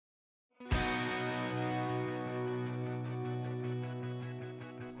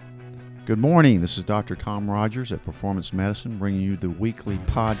Good morning. This is Dr. Tom Rogers at Performance Medicine, bringing you the weekly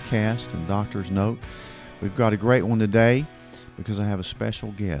podcast and Doctor's Note. We've got a great one today because I have a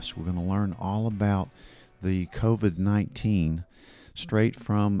special guest. We're going to learn all about the COVID-19 straight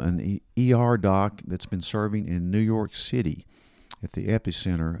from an ER doc that's been serving in New York City at the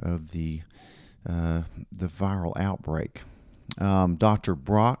epicenter of the viral outbreak. Dr.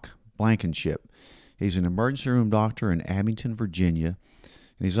 Brock Blankenship. He's an emergency room doctor in Abington, Virginia.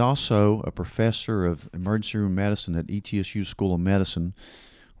 And he's also a professor of emergency room medicine at ETSU School of Medicine,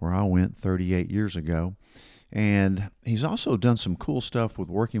 where I went 38 years ago. And he's also done some cool stuff with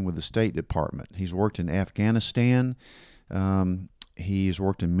working with the State Department. He's worked in Afghanistan. He's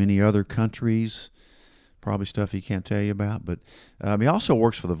worked in many other countries, probably stuff he can't tell you about. But he also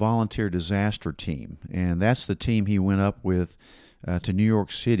works for the Volunteer Disaster Team, and that's the team he went up with to New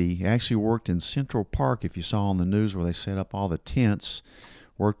York City. He actually worked in Central Park, if you saw on the news, where they set up all the tents.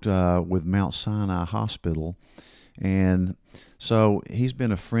 Worked with Mount Sinai Hospital, and so he's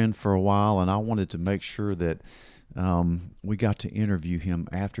been a friend for a while, and I wanted to make sure that we got to interview him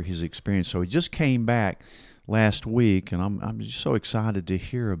after his experience. So he just came back last week, and I'm just so excited to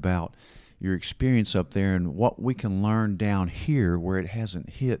hear about your experience up there and what we can learn down here where it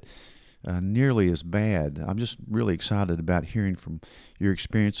hasn't hit nearly as bad. I'm just really excited about hearing from your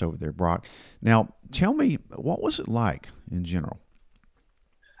experience over there, Brock. Now, tell me, what was it like in general?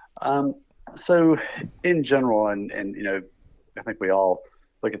 Um, so in general, I think we all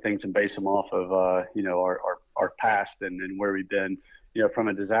look at things and base them off of, our past and where we've been, from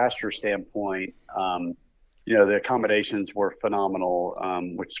a disaster standpoint, the accommodations were phenomenal,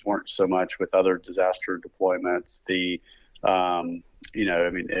 which weren't so much with other disaster deployments. New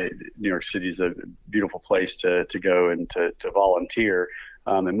York City is a beautiful place to go and to volunteer.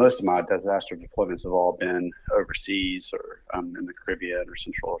 And most of my disaster deployments have all been overseas or in the Caribbean or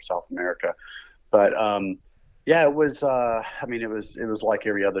Central or South America. But yeah, it was like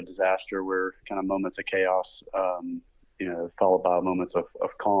every other disaster where kind of moments of chaos, followed by moments of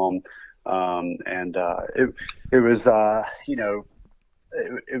calm. It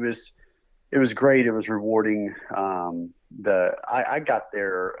was, it was great. It was rewarding. I got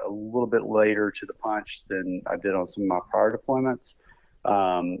there a little bit later to the punch than I did on some of my prior deployments.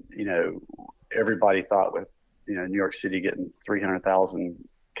 Everybody thought with, New York City getting 300,000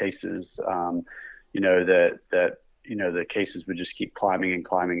 cases, the cases would just keep climbing and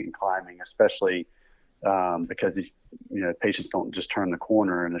climbing and climbing, especially because these, patients don't just turn the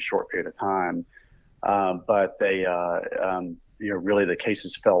corner in a short period of time. But they, really the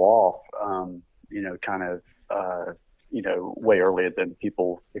cases fell off, way earlier than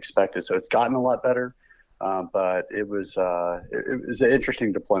people expected. So it's gotten a lot better. But it was an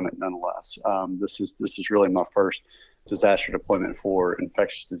interesting deployment nonetheless. This is really my first disaster deployment for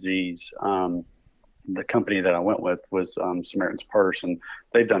infectious disease. The company that I went with was Samaritan's Purse, and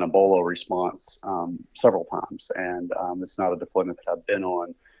they've done Ebola response several times. And it's not a deployment that I've been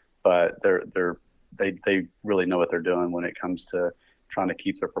on, but they really know what they're doing when it comes to trying to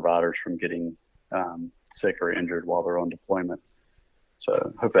keep their providers from getting sick or injured while they're on deployment.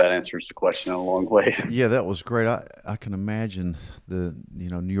 So hope that answers the question in a long way. Yeah, that was great. I can imagine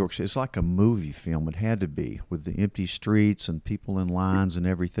New York City. It's like a movie film. It had to be with the empty streets and people in lines and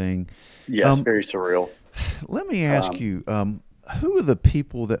everything. Yes, Um, very surreal. Let me ask Um, you, who are the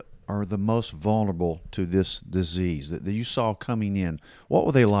people that are the most vulnerable to this disease that you saw coming in? What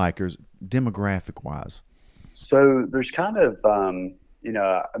were they like, or demographic wise? so there's kind of,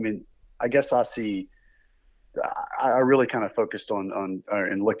 I guess I really kind of focused on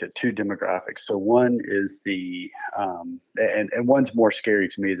and looked at two demographics. So one is and one's more scary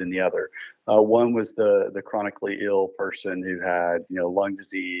to me than the other. One was the chronically ill person who had, lung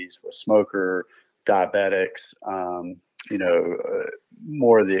disease, was smoker, diabetics,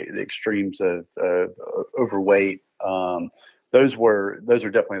 more of the extremes of overweight. Those are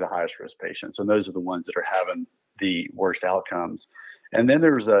definitely the highest risk patients, and those are the ones that are having the worst outcomes. And then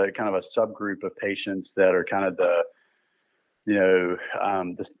there's a kind of a subgroup of patients that are kind of the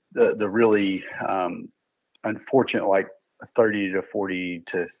really unfortunate, like 30 to 40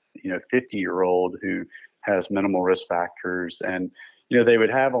 to 50-year-old who has minimal risk factors, and they would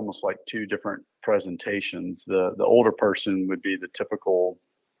have almost like two different presentations. The older person would be the typical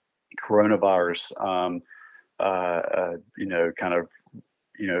coronavirus, kind of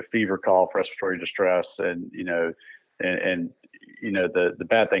fever, cough, respiratory distress, and the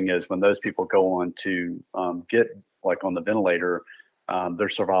bad thing is when those people go on to get like on the ventilator, their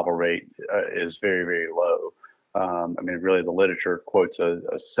survival rate is very, very low. I mean, really, the literature quotes a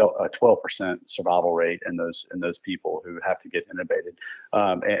 12% survival rate in those people who have to get intubated,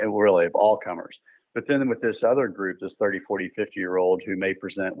 and really of all comers. But then with this other group, this 30, 40, 50-year-old who may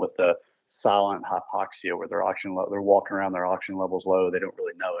present with the silent hypoxia, where they're walking around, their oxygen levels low, they don't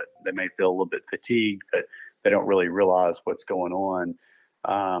really know it. They may feel a little bit fatigued, but they don't really realize what's going on.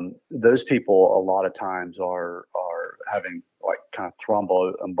 Those people a lot of times are having like kind of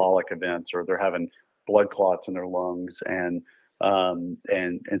thromboembolic events, or they're having blood clots in their lungs, and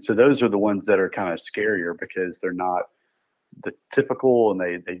so those are the ones that are kind of scarier because they're not the typical,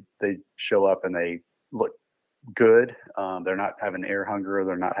 and they show up and they look good. They're not having air hunger,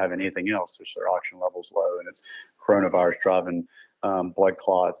 they're not having anything else. Just their oxygen levels low, and it's coronavirus driving blood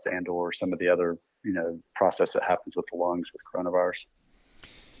clots and or some of the other process that happens with the lungs with coronavirus.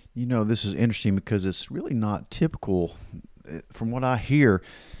 This is interesting because it's really not typical. From what I hear,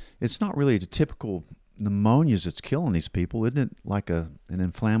 it's not really the typical pneumonias that's killing these people. Isn't it like an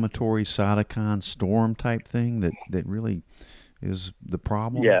inflammatory cytokine storm type thing that really is the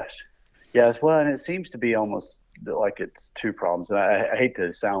problem? Yes. Yes. Well, and it seems to be almost like it's two problems. And I hate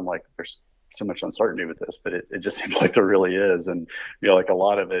to sound like there's so much uncertainty with this, but it just seems like there really is. And, like a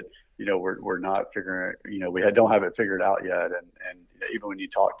lot of it, we're not figuring, we don't have it figured out yet. And even when you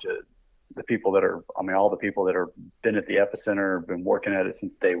talk to the people that are, I mean, all the people that are been at the epicenter, been working at it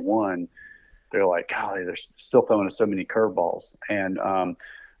since day one, they're like, golly, they're still throwing us so many curveballs. And,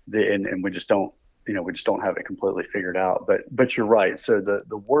 and we just don't, we just don't have it completely figured out. But you're right. So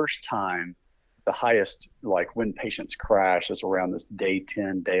the worst time, the highest, like when patients crash, is around this day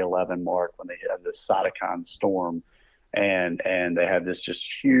 10, day 11 mark, when they have this cytokine storm, and they have this just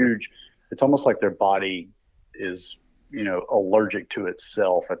huge. It's almost like their body is allergic to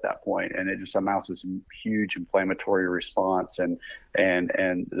itself at that point, and it just amounts to some huge inflammatory response, and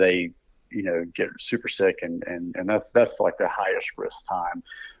they get super sick, and that's like the highest risk time.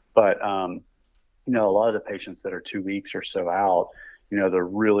 But a lot of the patients that are 2 weeks or so out, they're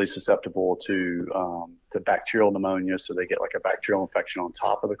really susceptible to bacterial pneumonia. So they get like a bacterial infection on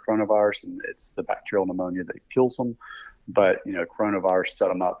top of the coronavirus, and it's the bacterial pneumonia that kills them. But coronavirus set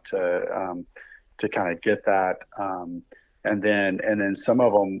them up to kind of get that, and then some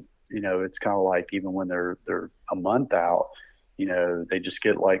of them, it's kind of like even when they're a month out, they just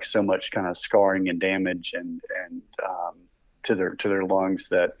get like so much kind of scarring and damage and to their lungs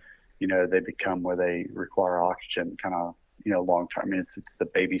that they become where they require oxygen kind of long term. I mean, it's the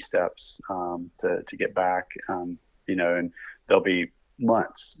baby steps to get back, and there'll be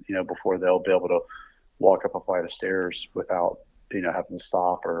months before they'll be able to walk up a flight of stairs without having to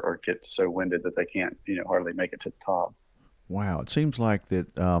stop or get so winded that they can't hardly make it to the top. Wow, it seems like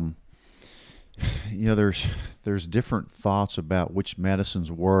that. There's different thoughts about which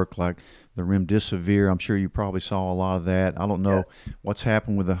medicines work, like the remdesivir. I'm sure you probably saw a lot of that. I don't know Yes. what's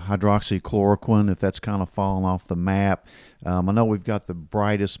happened with the hydroxychloroquine, if that's kind of fallen off the map. I know we've got the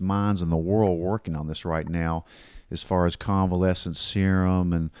brightest minds in the world working on this right now, as far as convalescent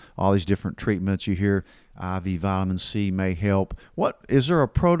serum and all these different treatments. You hear IV vitamin C may help. What is there a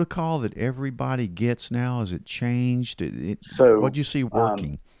protocol that everybody gets now? Has it changed? What So do you see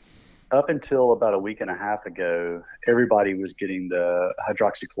working? up until about a week and a half ago, everybody was getting the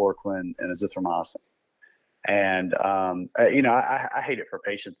hydroxychloroquine and azithromycin. And I hate it for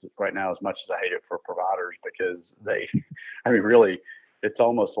patients right now as much as I hate it for providers, because I mean, really, it's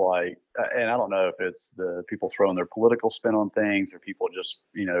almost like, and I don't know if it's the people throwing their political spin on things, or people just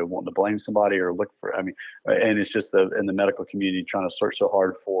wanting to blame somebody or look for. I mean, and it's just in the medical community trying to search so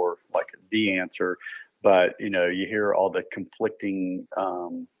hard for like the answer, but you hear all the conflicting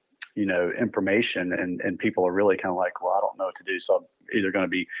information, and people are really kind of like, well, I don't know what to do. So I'm either going to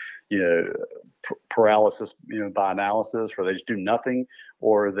be, paralysis, by analysis, where they just do nothing,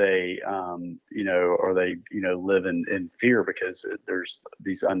 or they, live in fear because there's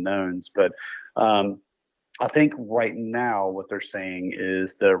these unknowns. But I think right now what they're saying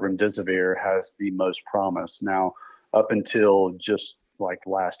is the remdesivir has the most promise. Now, up until just like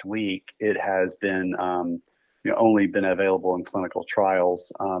last week, it has been only been available in clinical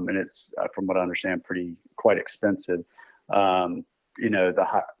trials, and it's from what I understand quite expensive. The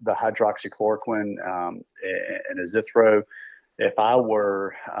hydroxychloroquine and azithro. If I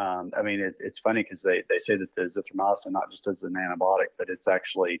were, I mean, it's funny because they say that the azithromycin, not just as an antibiotic, but it's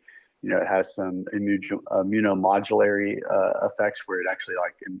actually, it has some immunomodulatory effects, where it actually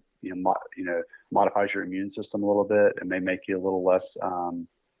like modifies your immune system a little bit and may make you a little less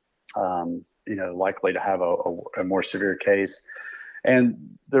likely to have a more severe case.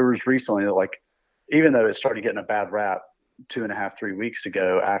 And there was recently, like, even though it started getting a bad rap 2.5, 3 weeks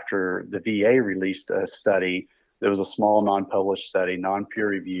ago, after the VA released a study There was a small non-published study, non-peer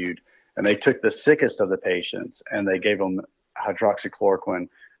reviewed, and they took the sickest of the patients and they gave them hydroxychloroquine,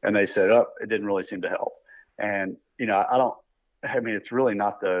 and they said, oh, it didn't really seem to help. And, I mean, it's really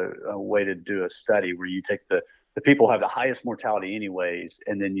not the way to do a study where you take the people who have the highest mortality anyways,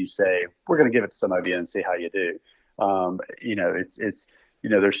 and then you say, we're going to give it to somebody and see how you do.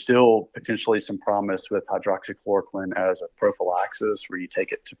 There's still potentially some promise with hydroxychloroquine as a prophylaxis where you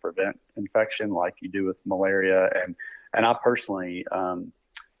take it to prevent infection like you do with malaria. And I personally,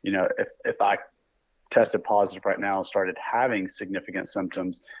 if I tested positive right now and started having significant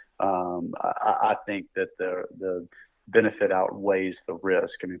symptoms, I think that the benefit outweighs the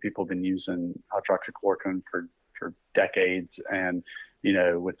risk. I mean, people have been using hydroxychloroquine for decades, and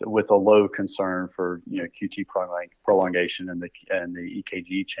with a low concern for QT prolongation and the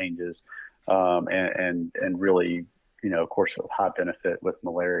EKG changes, and really of course with high benefit with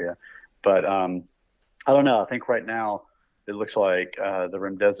malaria. But I don't know. I think right now it looks like the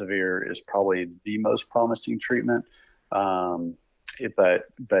remdesivir is probably the most promising treatment.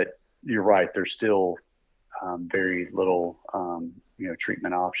 But you're right. There's still very little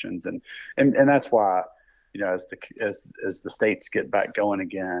treatment options, and that's why as the states get back going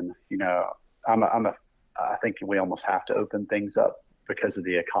again, I think we almost have to open things up because of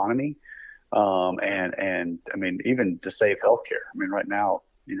the economy, and I mean, even to save healthcare. I mean, right now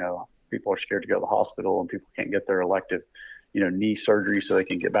people are scared to go to the hospital, and people can't get their elective knee surgery so they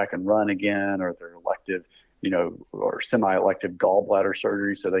can get back and run again, or their elective or semi-elective gallbladder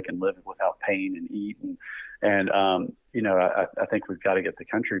surgery so they can live without pain and eat. And I think we've got to get the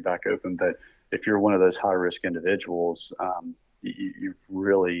country back open. But if you're one of those high-risk individuals, you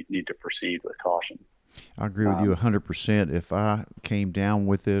really need to proceed with caution. I agree with you 100%. If I came down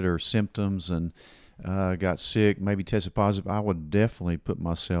with it or symptoms and got sick, maybe tested positive, I would definitely put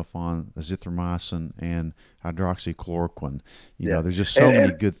myself on azithromycin and hydroxychloroquine. There's just so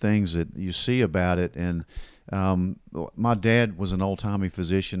many good things that you see about it. And my dad was an old-timey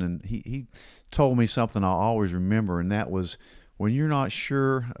physician, and he told me something I'll always remember, and that was, when you're not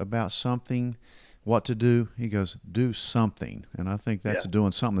sure about something, what to do, he goes, do something. And I think that's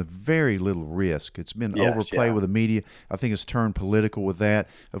doing something with very little risk. It's been overplayed with the media. I think it's turned political with that.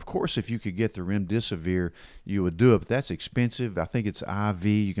 Of course, if you could get the remdesivir, you would do it, but that's expensive. I think it's IV.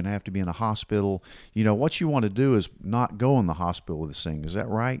 You're going to have to be in a hospital. What you want to do is not go in the hospital with this thing. Is that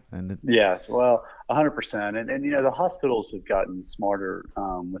right? Yes, well, 100%. And the hospitals have gotten smarter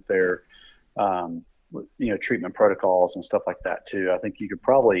with their treatment protocols and stuff like that too. I think you could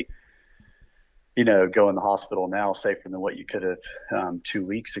probably go in the hospital now safer than what you could have 2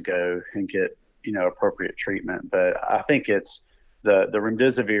 weeks ago and get appropriate treatment. But I think it's the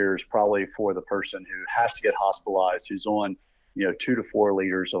remdesivir is probably for the person who has to get hospitalized, who's on 2 to 4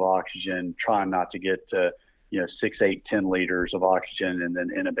 liters of oxygen, trying not to get to 6, 8, 10 liters of oxygen and then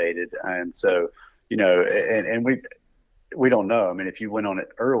intubated. And so and we don't know. I mean, if you went on it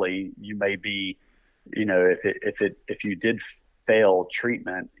early, you may be if you did fail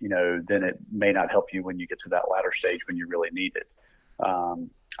treatment, then it may not help you when you get to that latter stage when you really need it.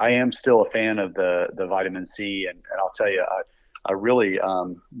 I am still a fan of the vitamin C, and I'll tell you, I really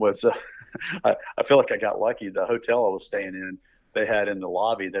was. I feel like I got lucky. The hotel I was staying in, they had in the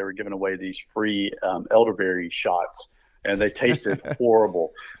lobby, they were giving away these free elderberry shots, and they tasted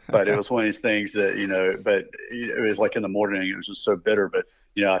horrible. But it was one of these things that but it was like in the morning, it was just so bitter. But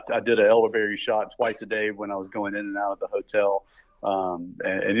I did an elderberry shot twice a day when I was going in and out of the hotel.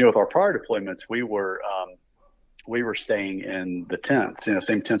 And with our prior deployments, we were staying in the tents,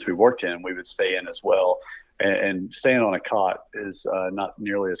 same tents we worked in, we would stay in as well. And staying on a cot is not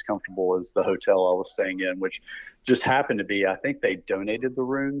nearly as comfortable as the hotel I was staying in, which just happened to be, I think they donated the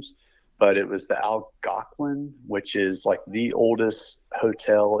rooms, but it was the Algonquin, which is like the oldest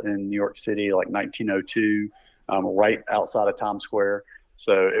hotel in New York City, like 1902, right outside of Times Square.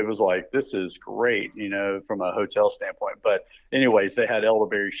 So it was like, this is great, from a hotel standpoint. But anyways, they had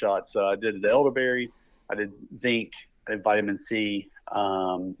elderberry shots. So I did the elderberry, I did zinc, I did vitamin C,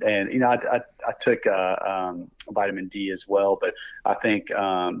 and I took vitamin D as well. But I think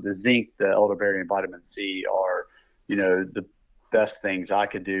the zinc, the elderberry, and vitamin C are, the best things I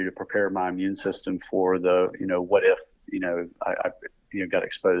could do to prepare my immune system for the, what if, I got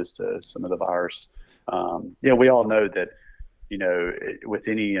exposed to some of the virus. We all know that, with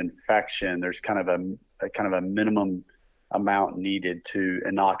any infection, there's kind of a minimum amount needed to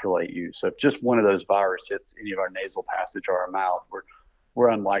inoculate you. So if just one of those viruses hits any of our nasal passage or our mouth, we're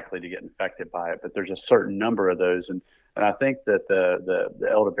unlikely to get infected by it. But there's a certain number of those, and I think that the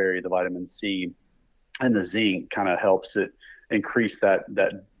elderberry, the vitamin C, and the zinc kind of helps it increase that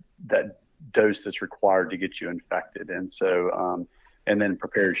dose that's required to get you infected. And so, and then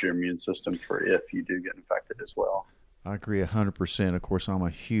prepares your immune system for if you do get infected as well. I agree 100%. Of course, I'm a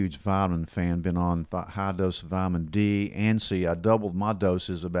huge vitamin fan. Been on high dose of vitamin D and C. I doubled my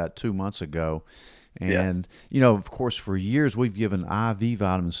doses about 2 months ago. And, of course, for years we've given IV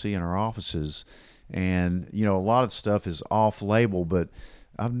vitamin C in our offices. And, a lot of stuff is off label, but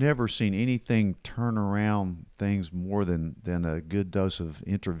I've never seen anything turn around things more than a good dose of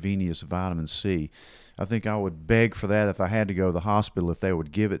intravenous vitamin C. I think I would beg for that if I had to go to the hospital, if they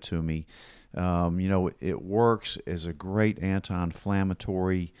would give it to me. It works as a great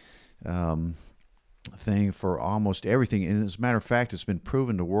anti-inflammatory thing for almost everything. And as a matter of fact, it's been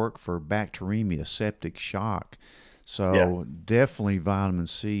proven to work for bacteremia, septic shock. So definitely vitamin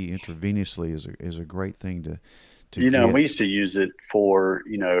C intravenously is a great thing to get. We used to use it for,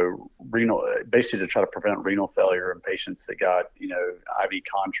 renal, basically to try to prevent renal failure in patients that got, IV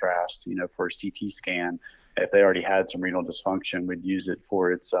contrast, for a CT scan. If they already had some renal dysfunction, we'd use it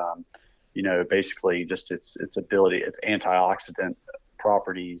for its, basically just its ability, its antioxidant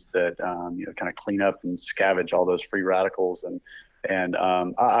properties that, kind of clean up and scavenge all those free radicals. And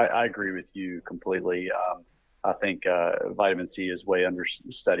I agree with you completely. I think vitamin C is way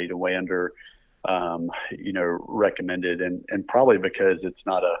understudied and way under, recommended, and probably because it's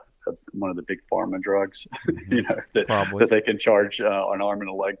not one of the big pharma drugs, that they can charge an arm and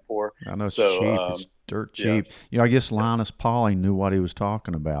a leg for. I know it's cheap. It's dirt cheap. I guess Linus Pauling knew what he was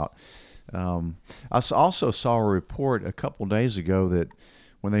talking about. I also saw a report a couple days ago that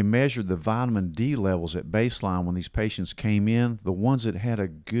when they measured the vitamin D levels at baseline when these patients came in, the ones that had a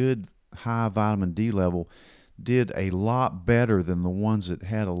good high vitamin D level did a lot better than the ones that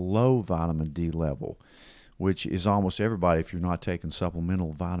had a low vitamin D level, which is almost everybody if you're not taking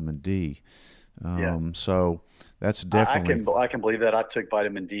supplemental vitamin D. So that's definitely. I can believe that. I took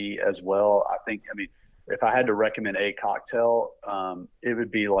vitamin D as well. If I had to recommend a cocktail, it would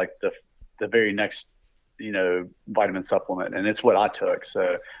be like the very next, vitamin supplement, and it's what I took.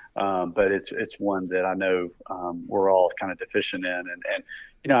 So, but it's one that I know we're all kind of deficient in,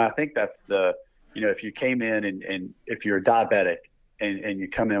 and I think that's if you came in and if you're diabetic and you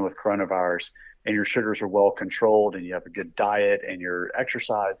come in with coronavirus and your sugars are well controlled and you have a good diet and you're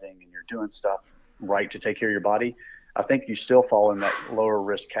exercising and you're doing stuff right to take care of your body, I think you still fall in that lower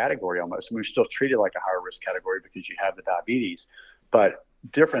risk category almost. We're still treated like a higher risk category because you have the diabetes, but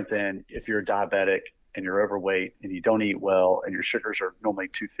different than if you're diabetic and you're overweight and you don't eat well and your sugars are normally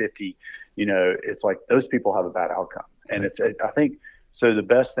 250, it's like those people have a bad outcome. And I think, so the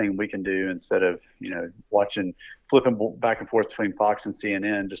best thing we can do instead of, flipping back and forth between Fox and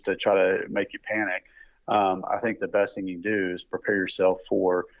CNN just to try to make you panic, I think the best thing you can do is prepare yourself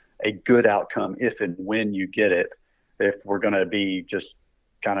for a good outcome if and when you get it. If we're going to be just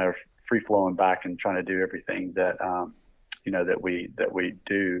kind of free flowing back and trying to do everything that, that we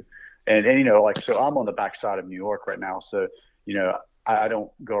do. And so I'm on the backside of New York right now. So, I don't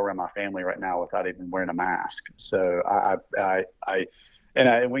go around my family right now without even wearing a mask. So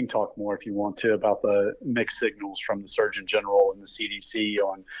and we can talk more if you want to about the mixed signals from the Surgeon General and the CDC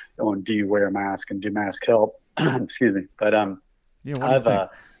on do you wear a mask and do mask help? Excuse me. But what do you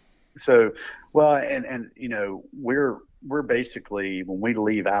think? So well, and we're basically, when we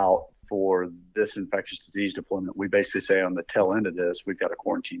leave out for this infectious disease deployment, we basically say on the tail end of this, we've got to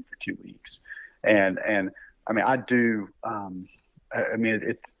quarantine for 2 weeks. And I do.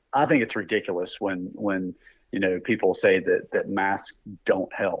 I think it's ridiculous when people say that masks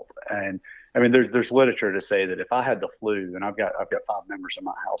don't help. And there's literature to say that if I had the flu, and I've got 5 members in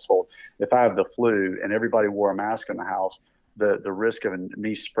my household, if I have the flu and everybody wore a mask in the house, the risk of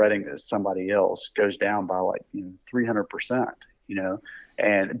me spreading to somebody else goes down by 300%.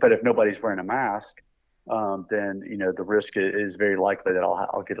 But if nobody's wearing a mask, then the risk is very likely that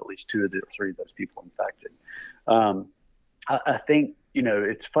I'll get at least 2 or 3 of those people infected. I think,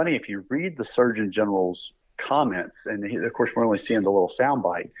 it's funny if you read the Surgeon General's comments, and of course we're only seeing the little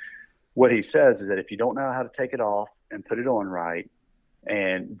soundbite. What he says is that if you don't know how to take it off and put it on right,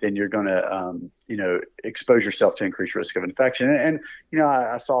 and then you're going to, expose yourself to increased risk of infection. And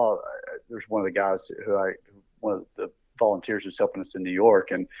I saw there's one of the guys one of the volunteers who's helping us in New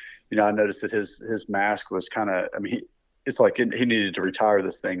York, and I noticed that his mask was kind of, it's like he needed to retire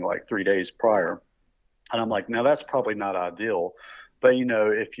this thing like 3 days prior. And I'm like, now that's probably not ideal. But,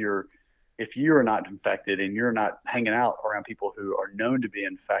 if you're not infected and you're not hanging out around people who are known to be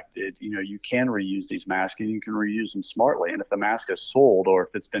infected, you can reuse these masks and you can reuse them smartly. And if the mask is sold or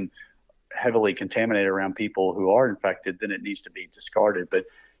if it's been heavily contaminated around people who are infected, then it needs to be discarded. But,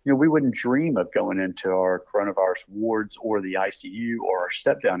 we wouldn't dream of going into our coronavirus wards or the ICU or our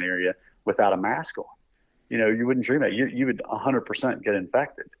step down area without a mask on. You wouldn't dream it. You would 100% get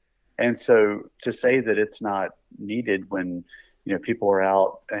infected. And so to say that it's not needed when, people are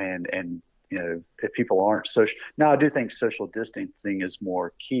out and if people aren't social. Now, I do think social distancing is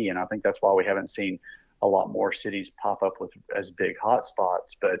more key. And I think that's why we haven't seen a lot more cities pop up with as big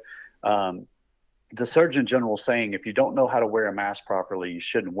hotspots. But the Surgeon General saying, if you don't know how to wear a mask properly, you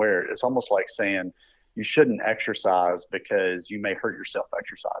shouldn't wear it. It's almost like saying you shouldn't exercise because you may hurt yourself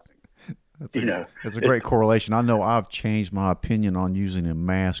exercising. That's a great correlation. I know I've changed my opinion on using a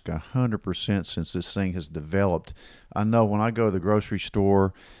mask 100% since this thing has developed. I know when I go to the grocery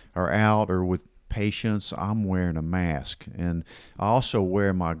store or out or with patients, I'm wearing a mask. And I also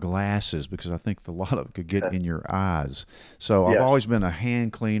wear my glasses because I think a lot of it could get in your eyes. So I've always been a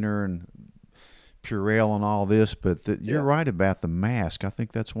hand cleaner and Purell and all this, but you're right about the mask. I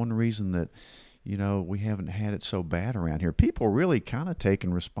think that's one reason that we haven't had it so bad around here. People really kind of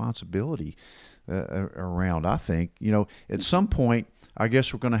taking responsibility around, I think. At some point, I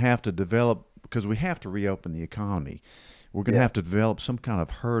guess we're going to have to develop, because we have to reopen the economy, we're going to have to develop some kind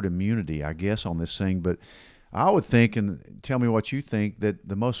of herd immunity, I guess, on this thing. But I would think, and tell me what you think, that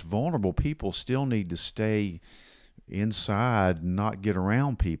the most vulnerable people still need to stay inside and not get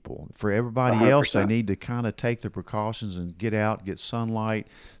around people. For everybody 100%. Else, they need to kind of take the precautions and get out, get sunlight,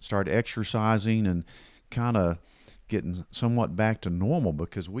 start exercising, and kind of getting somewhat back to normal,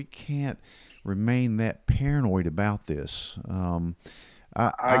 because we can't remain that paranoid about this. Go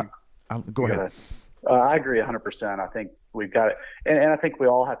ahead. I agree 100%. I think we've got it. And I think we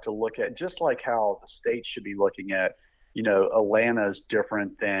all have to look at, just like how the states should be looking at, Atlanta is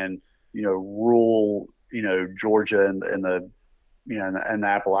different than, rural, Georgia and the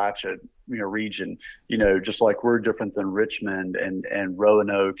Appalachia, region, just like we're different than Richmond and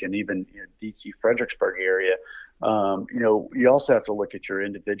Roanoke and even DC Fredericksburg area. You also have to look at your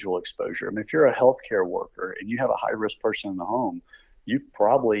individual exposure. I mean, if you're a healthcare worker and you have a high risk person in the home, you've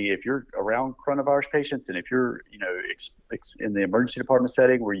probably, if you're around coronavirus patients and if you're, in the emergency department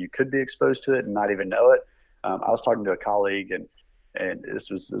setting where you could be exposed to it and not even know it. I was talking to a colleague and he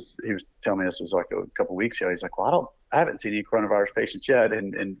was telling me this was like a couple of weeks ago. He's like, well, I haven't seen any coronavirus patients yet.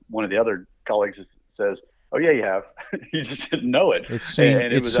 And one of the other colleagues says, oh yeah, you have. You just didn't know it. It's seen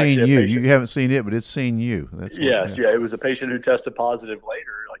you. You haven't seen it, but it's seen you. That's it was a patient who tested positive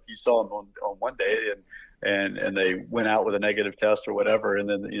later. Like you saw him on one day and they went out with a negative test or whatever. And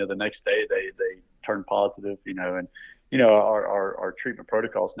then, the next day they turned positive, and our treatment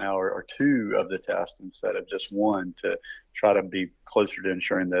protocols now are 2 of the tests instead of just 1 to try to be closer to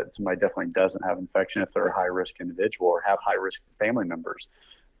ensuring that somebody definitely doesn't have infection if they're a high risk individual or have high risk family members.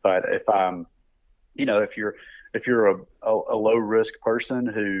 But if you're a low risk person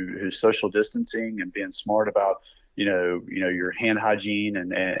who's social distancing and being smart about, your hand hygiene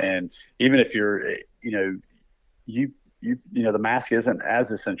and even if you're, the mask isn't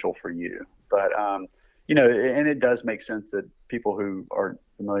as essential for you, but, and it does make sense that people who are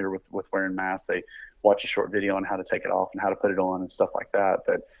familiar with wearing masks, they watch a short video on how to take it off and how to put it on and stuff like that.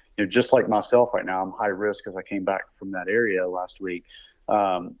 But, just like myself right now, I'm high risk because I came back from that area last week.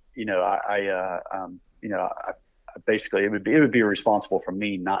 Basically it would be irresponsible for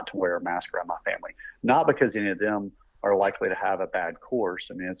me not to wear a mask around my family, not because any of them are likely to have a bad course.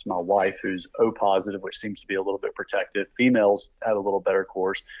 I mean, it's my wife who's O positive, which seems to be a little bit protective. Females have a little better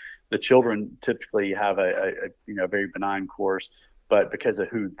course. The children typically have a very benign course, but because of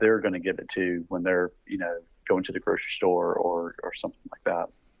who they're going to give it to when they're, going to the grocery store or something like that.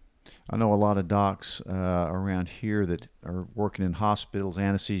 I know a lot of docs around here that are working in hospitals,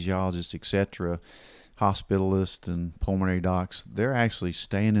 anesthesiologists, etc., hospitalists and pulmonary docs. They're actually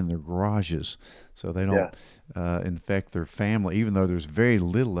staying in their garages so they don't infect their family, even though there's very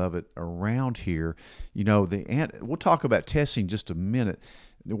little of it around here. We'll talk about testing in just a minute.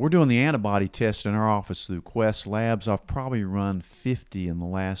 We're doing the antibody test in our office through Quest Labs. I've probably run 50 in the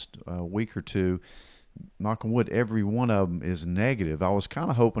last week or two. Knock on wood, every one of them is negative. I was kind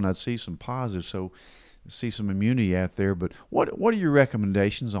of hoping I'd see some positive, so see some immunity out there. But what are your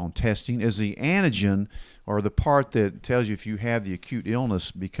recommendations on testing? Is the antigen, or the part that tells you if you have the acute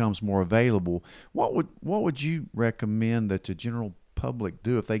illness, becomes more available? What would you recommend that the general public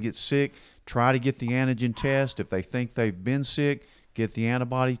do if they get sick? Try to get the antigen test. If they think they've been sick, get the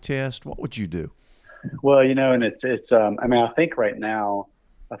antibody test. What would you do? Well, and it's I think right now,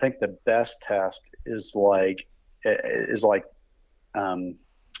 I think the best test is it's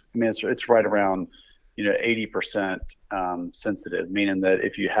right around 80% sensitive, meaning that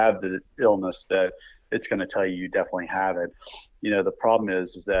if you have the illness, that it's going to tell you definitely have it. The problem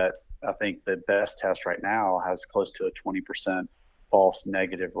is that I think the best test right now has close to a 20% false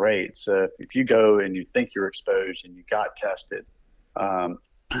negative rate. So if you go and you think you're exposed and you got tested,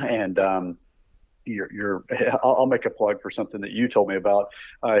 and you're I'll make a plug for something that you told me about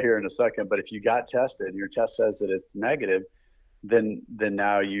here in a second. But if you got tested and your test says that it's negative, then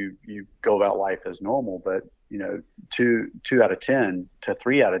now you go about life as normal. But two out of 10 to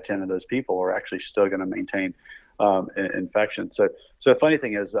 3 out of 10 of those people are actually still going to maintain infection. So the funny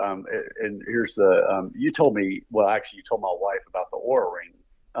thing is, and here's the you told me, well, actually you told my wife about the Oura Ring.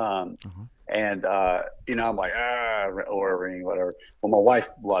 And I'm like, Oura Ring, whatever. Well, my wife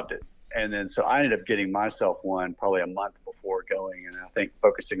loved it. And then so I ended up getting myself one probably a month before going, and I think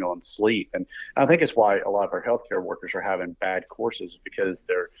focusing on sleep. And I think it's why a lot of our healthcare workers are having bad courses, because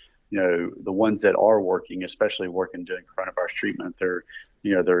they're, the ones that are working, especially working doing coronavirus treatment, they're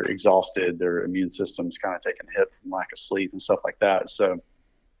exhausted, their immune system's kind of taking a hit from lack of sleep and stuff like that. So,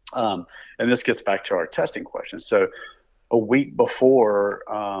 and this gets back to our testing question. So a week before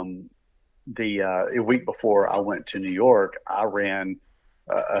I went to New York, I ran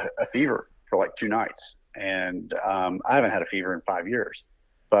a fever for like 2 nights, and I haven't had a fever in 5 years.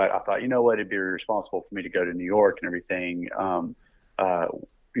 But I thought, it'd be irresponsible for me to go to New York and everything,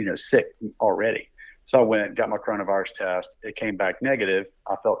 sick already. So I went, got my coronavirus test. It came back negative.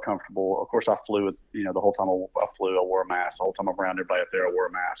 I felt comfortable. Of course, I flew with, the whole time I flew, I wore a mask. The whole time I'm around everybody up there, I wore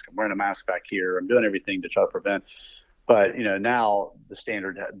a mask. I'm wearing a mask back here. I'm doing everything to try to prevent. But, now the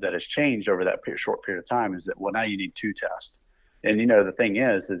standard that has changed over that short period of time is that, well, now you need 2 tests. And, the thing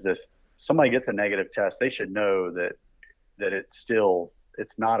is if somebody gets a negative test, they should know that it's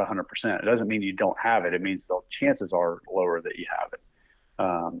not 100%. It doesn't mean you don't have it. It means the chances are lower that you have it.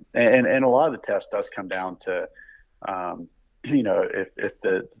 And a lot of the test does come down to, if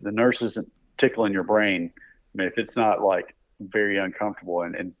the nurse isn't tickling your brain, I mean, if it's not like very uncomfortable,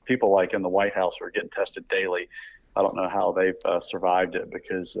 and people like in the White House who are getting tested daily, I don't know how they've survived it,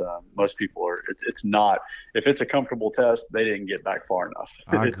 because most people it's not, if it's a comfortable test, they didn't get back far enough.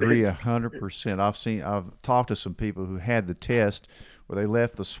 I agree 100%. I've talked to some people who had the test where they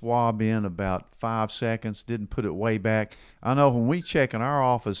left the swab in about 5 seconds, didn't put it way back. I know when we check in our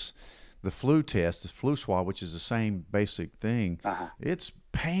office, the flu test, the flu swab, which is the same basic thing, it's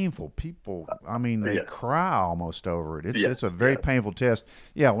painful. People, I mean, they cry almost over it. It's a very painful test.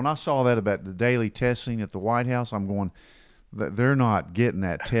 Yeah, when I saw that about the daily testing at the White House, I'm going, they're not getting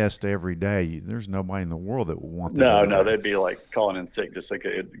that test every day. There's nobody in the world that would want that. No, they'd be like calling in sick just so they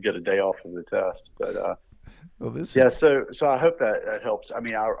could get a day off of the test. But well, so I hope that helps. I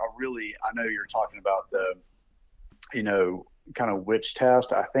mean, I know you're talking about the, kind of which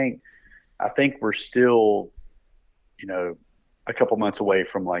test. I think we're still, a couple months away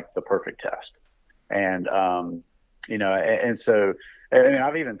from like the perfect test. And, and so, I mean,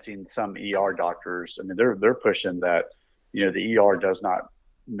 I've even seen some ER doctors, I mean, they're pushing that, the ER does not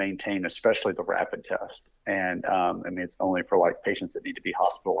maintain, especially the rapid test. And, I mean, it's only for like patients that need to be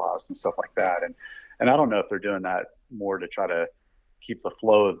hospitalized and stuff like that. And I don't know if they're doing that more to try to keep the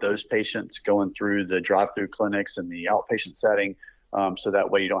flow of those patients going through the drive-through clinics and the outpatient setting. So that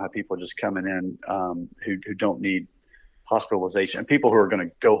way you don't have people just coming in who don't need hospitalization, and people who are going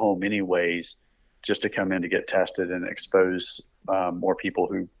to go home anyways just to come in to get tested and expose more people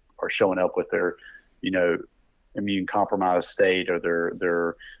who are showing up with their, immune compromised state, or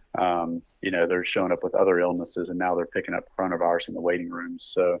they're showing up with other illnesses, and now they're picking up coronavirus in the waiting rooms.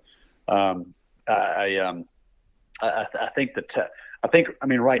 So I think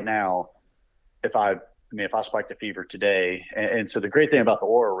right now, if I spiked a fever today, and so the great thing about the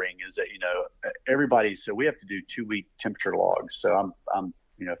Oura Ring is that, so we have to do 2-week temperature logs. So I'm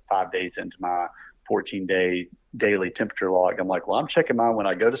 5 days into my 14-day daily temperature log. I'm like, well, I'm checking mine when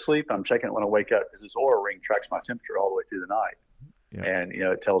I go to sleep. I'm checking it when I wake up, because this Oura Ring tracks my temperature all the way through the night. Yeah. And,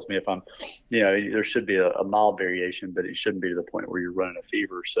 it tells me if I'm, there should be a mild variation, but it shouldn't be to the point where you're running a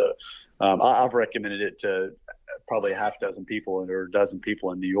fever. So I've recommended it to probably a half dozen people or a dozen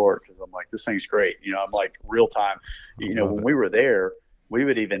people in New York, because I'm like, this thing's great. I'm like real time. When we were there, we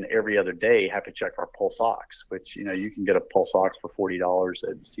would even every other day have to check our pulse ox, which, you can get a pulse ox for $40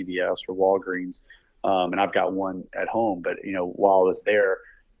 at CVS or Walgreens. And I've got one at home, but, while I was there,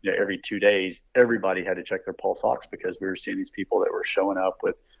 every 2 days, everybody had to check their pulse ox, because we were seeing these people that were showing up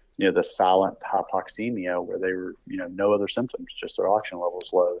with, the silent hypoxemia, where they were, no other symptoms, just their oxygen levels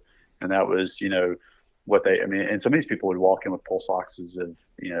low. And that was, and some of these people would walk in with pulse oxes of,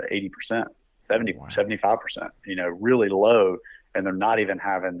 80%, 70, wow. 75%, really low. And they're not even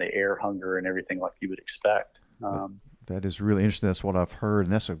having the air hunger and everything like you would expect. That is really interesting. That's what I've heard.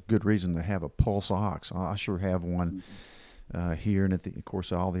 And that's a good reason to have a pulse ox. I sure have one here and of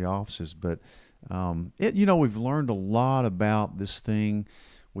course, all the offices. But We've learned a lot about this thing.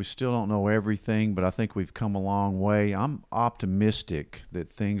 We still don't know everything, but I think we've come a long way. I'm optimistic that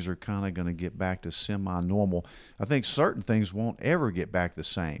things are kind of going to get back to semi-normal. I think certain things won't ever get back the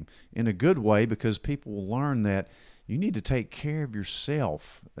same in a good way, because people will learn that you need to take care of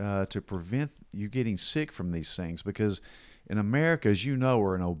yourself to prevent you getting sick from these things. Because in America, as you know,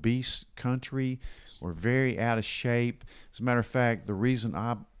 we're an obese country. We're very out of shape. As a matter of fact, the reason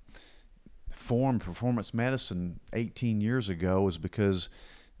I formed performance medicine 18 years ago is because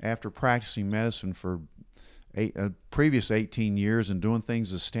after practicing medicine for previous 18 years and doing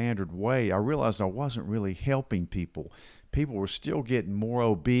things the standard way, I realized I wasn't really helping people. People were still getting more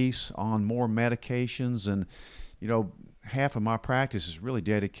obese, on more medications, and half of my practice is really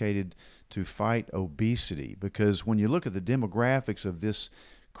dedicated to fight obesity, because when you look at the demographics of this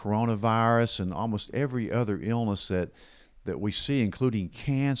coronavirus and almost every other illness that we see, including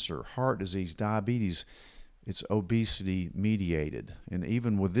cancer, heart disease, diabetes, it's obesity mediated. And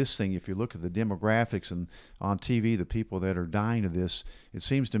even with this thing, if you look at the demographics and on TV, the people that are dying of this, it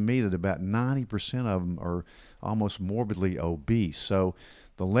seems to me that about 90% of them are almost morbidly obese. So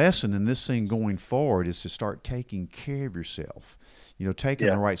the lesson in this thing going forward is to start taking care of yourself. Taking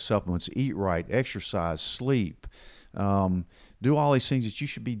the right supplements, eat right, exercise, sleep, do all these things that you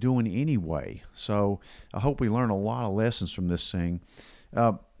should be doing anyway. So I hope we learn a lot of lessons from this thing.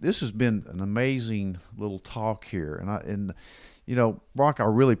 This has been an amazing little talk here, and Brock, I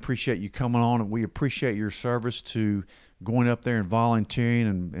really appreciate you coming on, and we appreciate your service to going up there and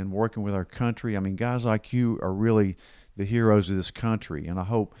volunteering and working with our country. I mean, guys like you are really the heroes of this country, and I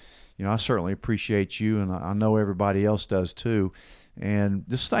hope, I certainly appreciate you, and I know everybody else does too. And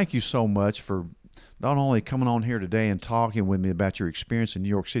just thank you so much for not only coming on here today and talking with me about your experience in New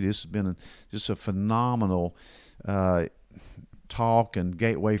York City. This has been just a phenomenal talk and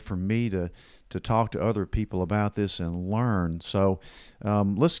gateway for me to talk to other people about this and learn. So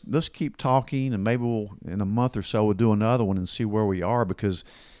let's keep talking, and maybe we'll, in a month or so, we'll do another one and see where we are, because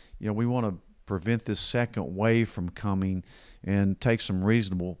we want to prevent this second wave from coming and take some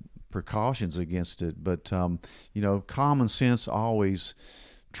reasonable precautions against it. But common sense always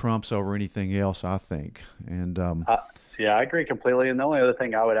trumps over anything else, I think. And yeah, I agree completely. And the only other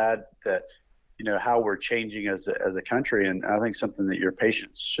thing I would add, that how we're changing as a country, and I think something that your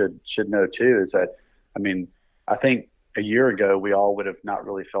patients should know too, is that, I think a year ago we all would have not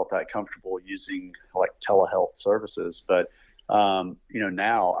really felt that comfortable using like telehealth services, but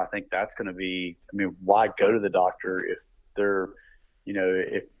now I think that's going to be, why go to the doctor if they're,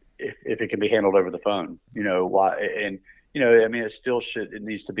 if it can be handled over the phone, why? And it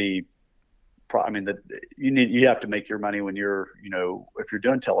needs to be, you have to make your money when you're, if you're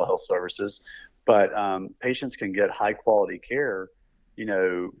doing telehealth services, but patients can get high quality care,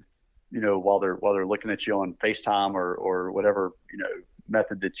 while they're looking at you on FaceTime or whatever,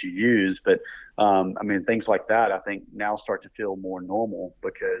 method that you use. But things like that, I think now start to feel more normal,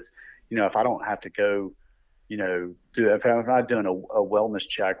 because, if I don't have to go, if I'm not doing a wellness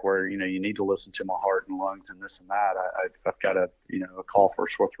check where, you need to listen to my heart and lungs and this and that, I've got a call for a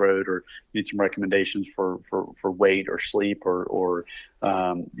sore throat, or need some recommendations for weight or sleep or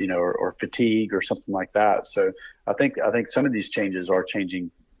fatigue or something like that. So I think some of these changes are changing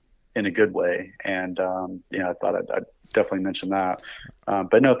in a good way. And, I thought I'd definitely mention that.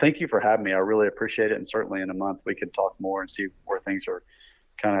 But no, thank you for having me. I really appreciate it. And certainly in a month we could talk more and see where things are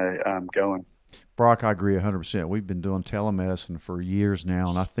kind of going. Brock, I agree 100%. We've been doing telemedicine for years now,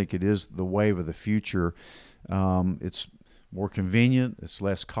 and I think it is the wave of the future. It's more convenient. It's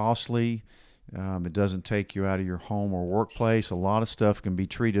less costly. It doesn't take you out of your home or workplace. A lot of stuff can be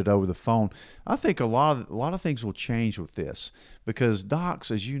treated over the phone. I think a lot of things will change with this, because docs,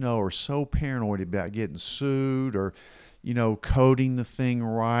 as you know, are so paranoid about getting sued or coding the thing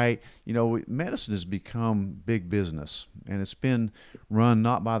right. Medicine has become big business, and it's been run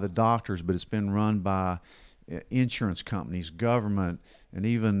not by the doctors, but it's been run by insurance companies, government, and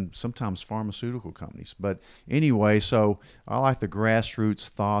even sometimes pharmaceutical companies. But anyway, so I like the grassroots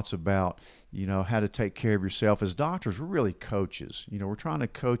thoughts about, how to take care of yourself. As doctors, we're really coaches. We're trying to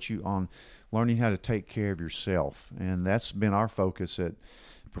coach you on learning how to take care of yourself, and that's been our focus at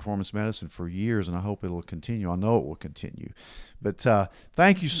Performance Medicine for years, and I hope it'll continue. I know it will continue. But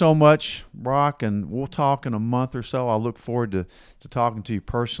thank you so much, Brock, and we'll talk in a month or so. I look forward to talking to you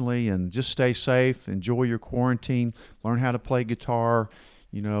personally, and just stay safe. Enjoy your quarantine. Learn how to play guitar.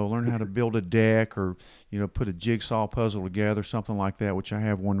 Learn how to build a deck, or put a jigsaw puzzle together, something like that, which I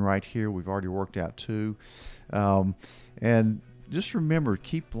have one right here. We've already worked out two. And just remember,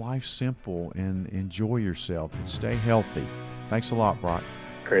 keep life simple and enjoy yourself and stay healthy. Thanks a lot, Brock.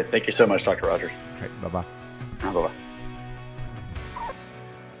 Great. Thank you so much, Dr. Rogers. Okay, bye-bye. Bye-bye.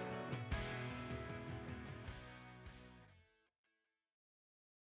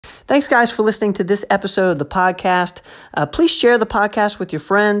 Thanks, guys, for listening to this episode of the podcast. Please share the podcast with your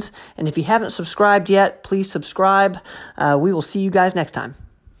friends. And if you haven't subscribed yet, please subscribe. We will see you guys next time.